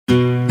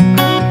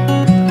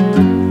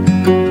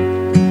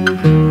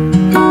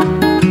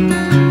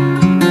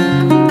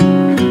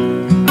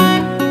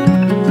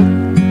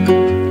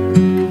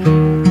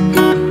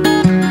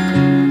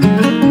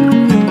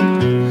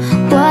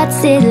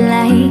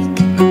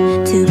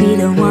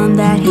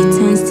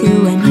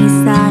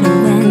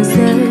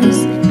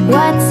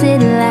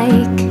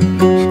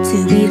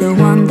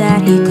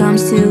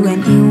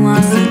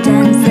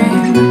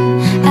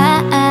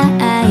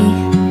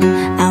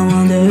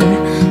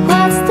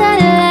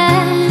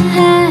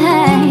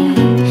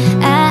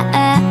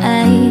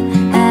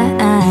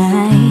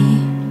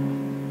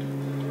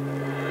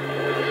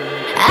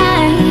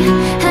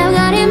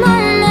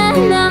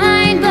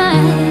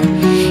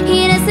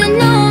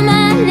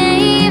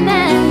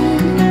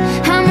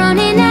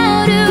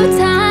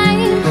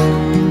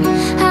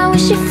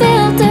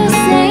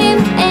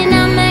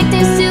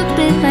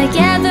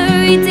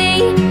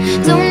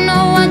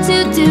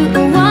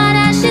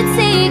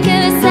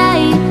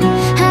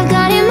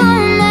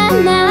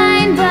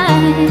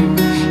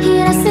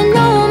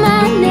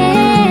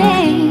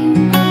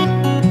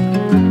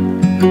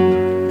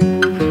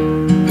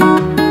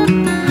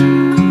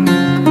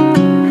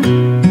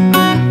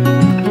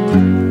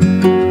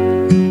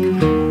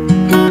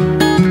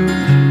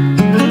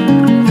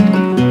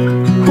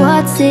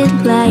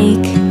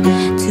like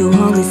to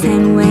hold his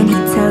hand when he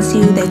tells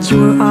you that you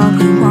are all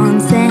he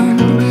wants? And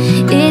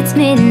it's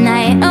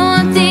midnight, oh,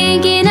 I'm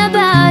thinking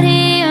about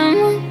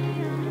him.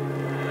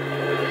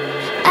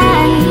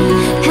 I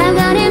have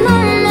got him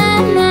on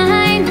my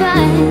mind,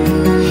 but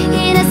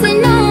he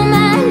doesn't know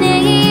my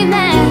name,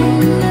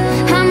 and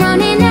I'm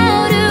running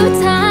out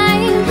of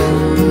time.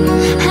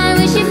 I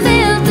wish you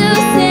felt the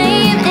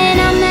same, and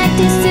I'm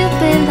acting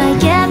stupid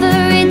like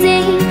every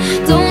day.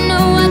 Don't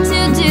know what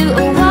to do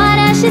or what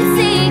I should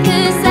say,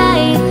 'cause I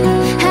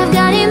have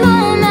got him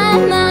on my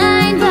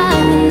mind, but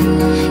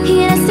he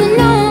doesn't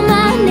know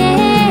my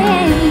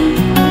name.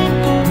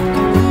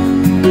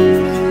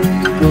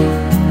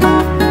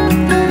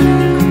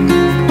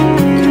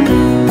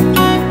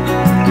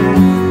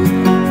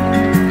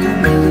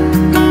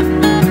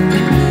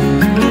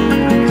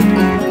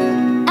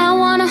 I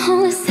wanna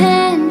hold his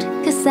hand,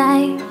 'cause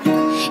I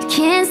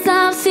can't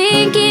stop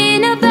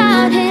thinking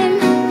about him.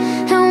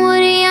 And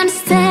would he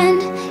understand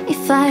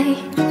if I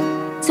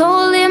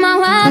told him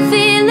how I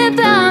feel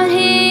about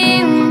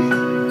him?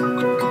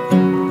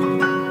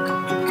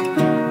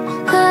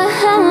 Oh,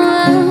 oh,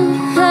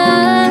 oh,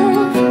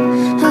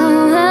 oh,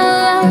 oh,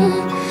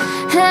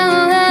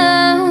 oh.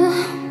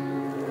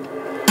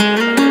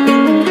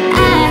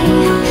 I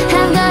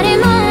have got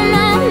him on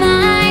my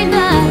mind,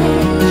 but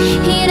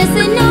he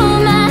doesn't know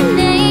my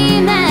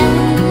name, and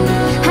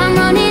I'm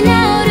running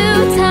out of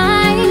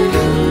time.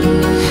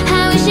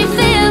 I wish you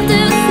felt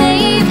the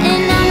same,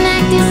 and I'm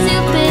acting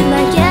stupid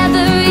like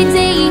every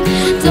day.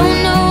 Don't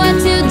know what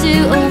to do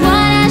or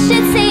what I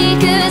should say,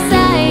 'cause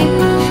I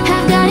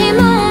have got him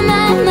on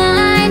my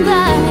mind,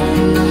 but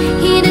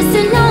he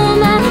doesn't know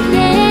my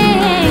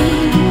name.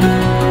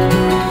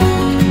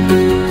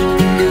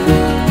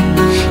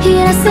 He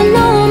doesn't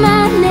know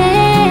my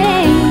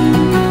name.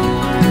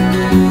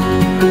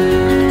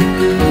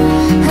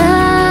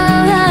 Oh,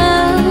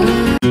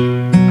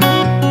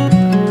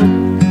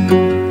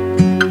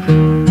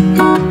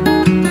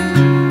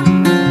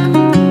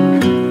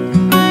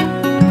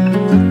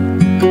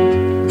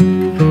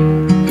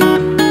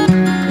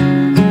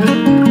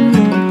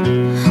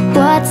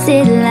 what's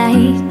it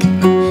like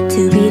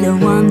to be the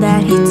one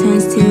that he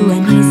turns to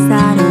when he's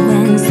out of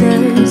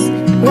answers?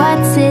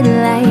 What's it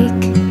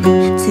like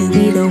to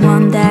be the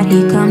one that he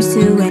comes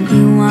to when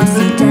he wants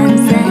to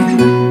dance? And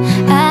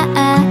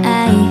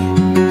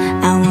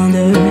I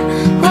wonder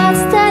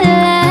what's that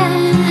like?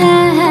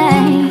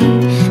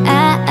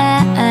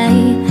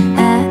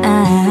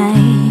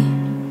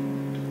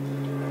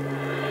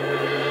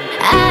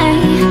 I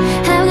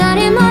have got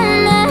him on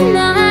my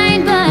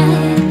mind, but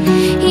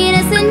he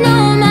doesn't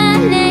know my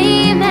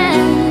name,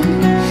 and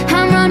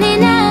I'm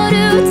running out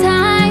of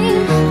time.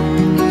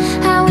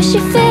 I wish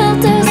you felt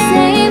the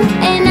same,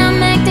 and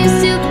I'm acting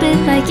stupid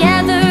like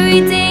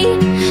every day.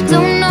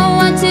 Don't know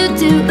what to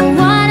do or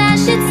what I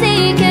should say,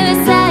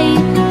 'cause I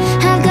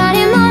have got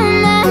him on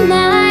my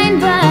mind,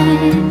 but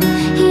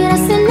he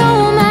doesn't know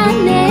my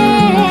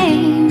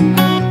name.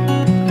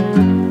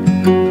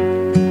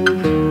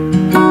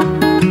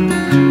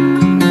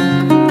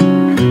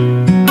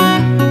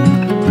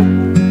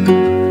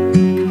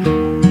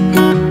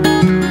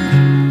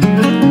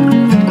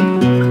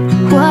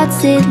 What's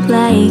it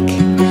like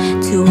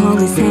to hold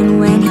his hand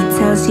when he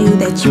tells you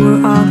that you are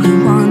all he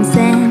wants?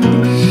 And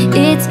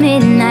it's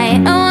midnight,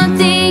 oh, I'm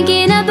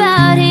thinking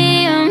about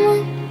him.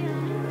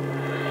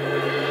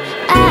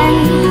 I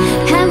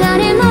have got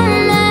him on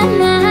my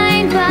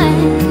mind, but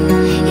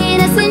he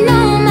doesn't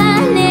know my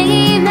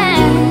name,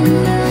 and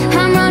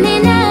I'm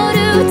running out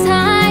of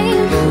time.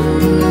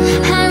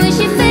 I wish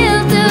you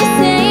felt the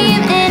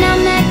same, and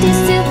I'm acting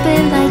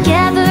stupid like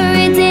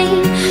every day.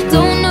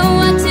 Don't know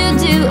what to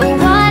do or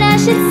what I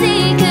should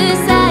say,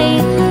 'cause I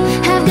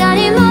have got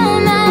him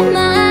on my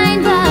mind,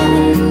 but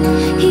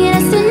he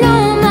doesn't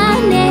know my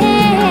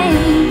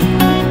name.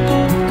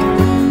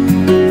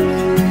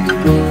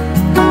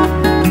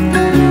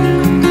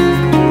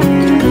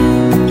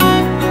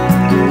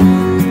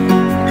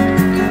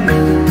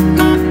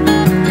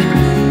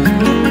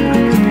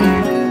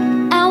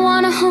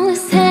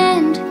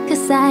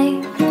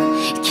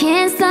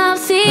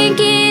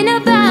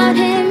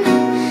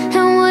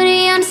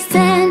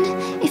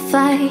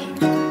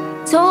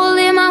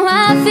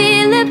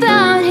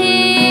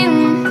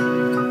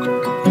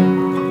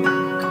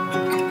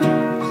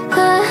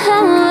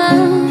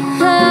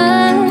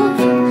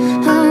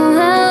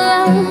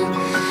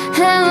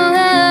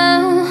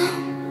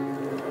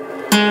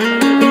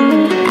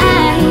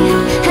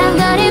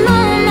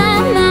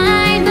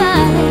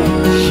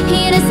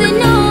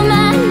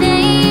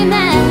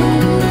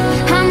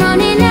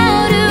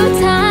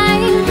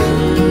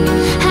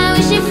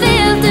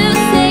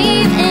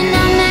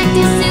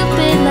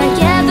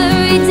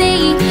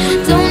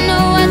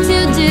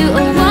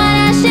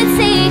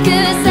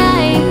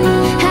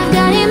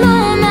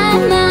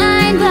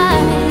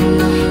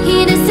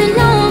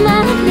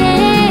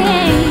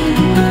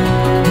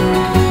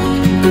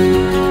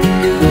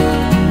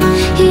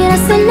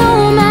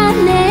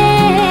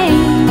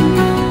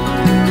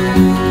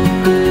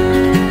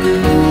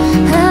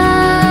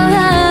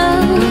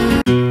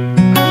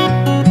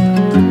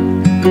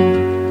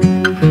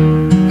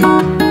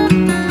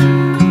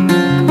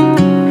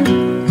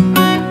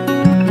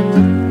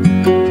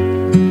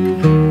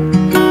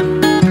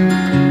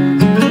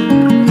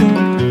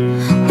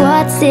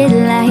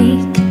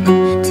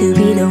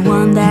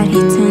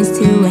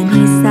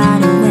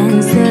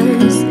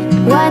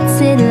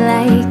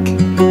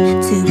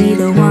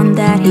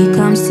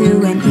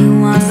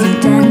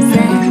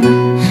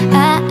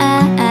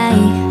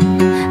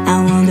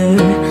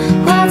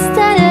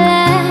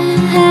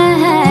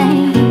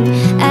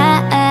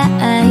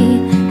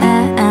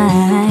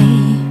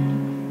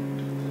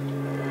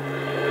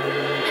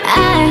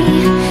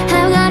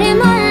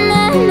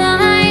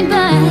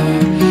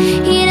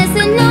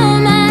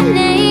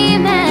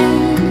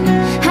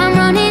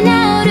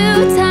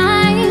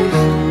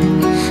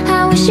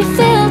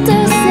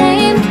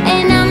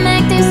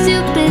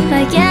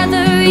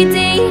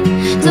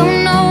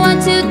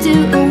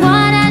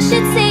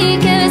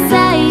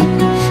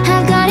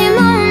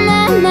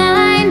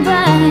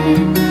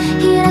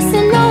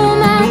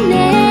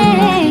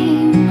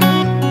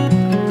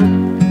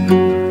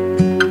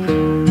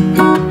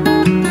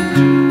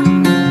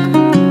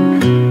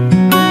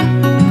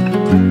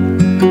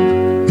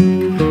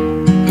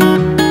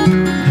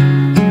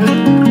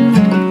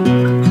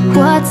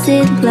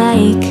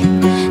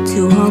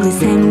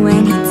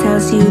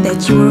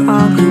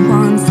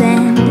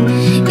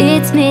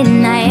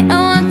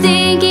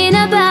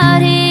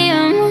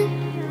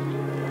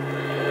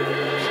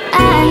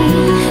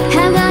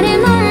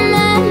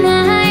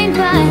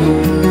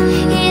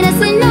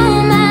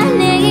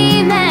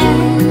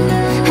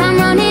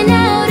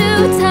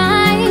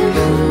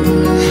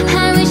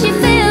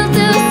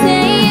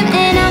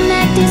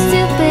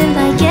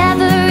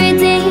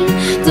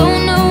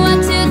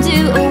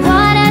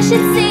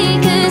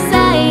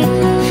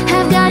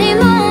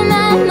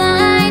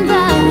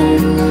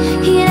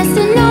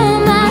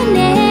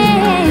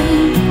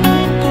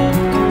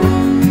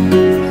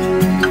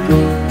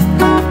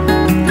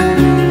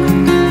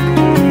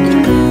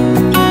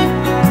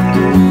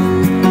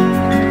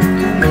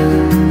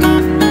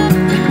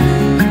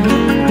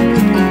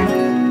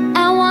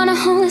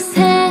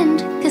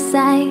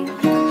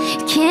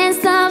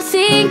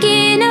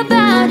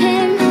 about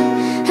him?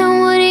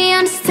 And would he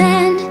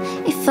understand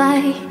if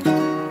I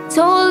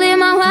told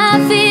him how I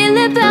feel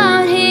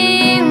about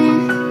him?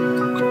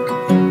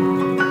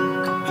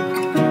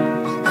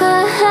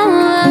 Oh, oh,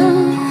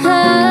 oh,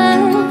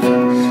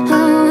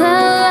 oh, oh,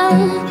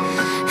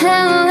 oh,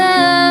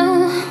 oh.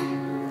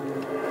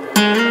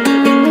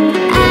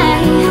 I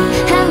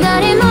have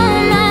got him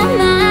on my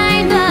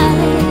mind, but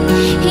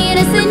he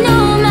doesn't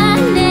know my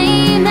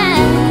name,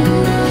 and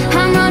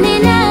I'm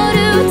running out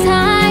of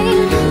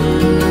time.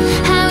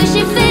 How wish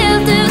he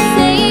felt the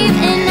same,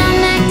 and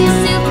I'm acting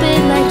stupid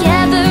like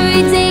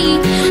every day.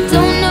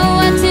 Don't know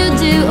what to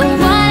do or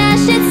what I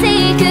should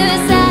say,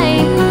 'cause I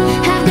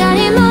have got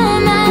him on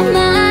my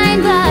mind,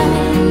 but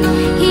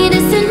he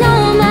doesn't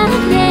know my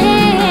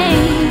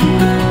name.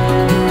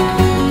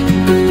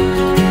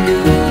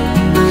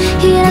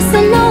 He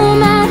doesn't know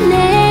my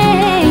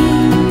name.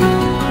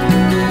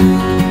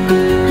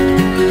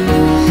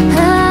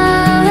 Oh,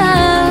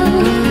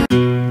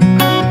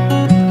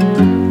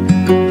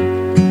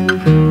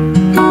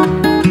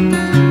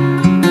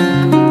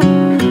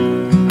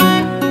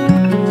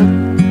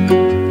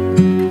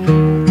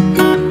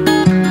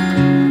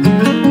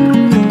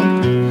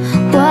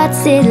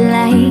 what's it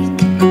like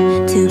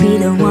to be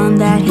the one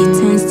that he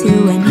turns to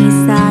when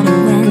he's out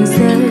of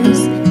answers?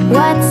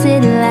 What's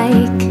it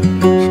like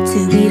to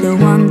be the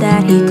one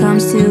that he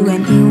comes to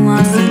when he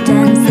wants to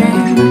dance?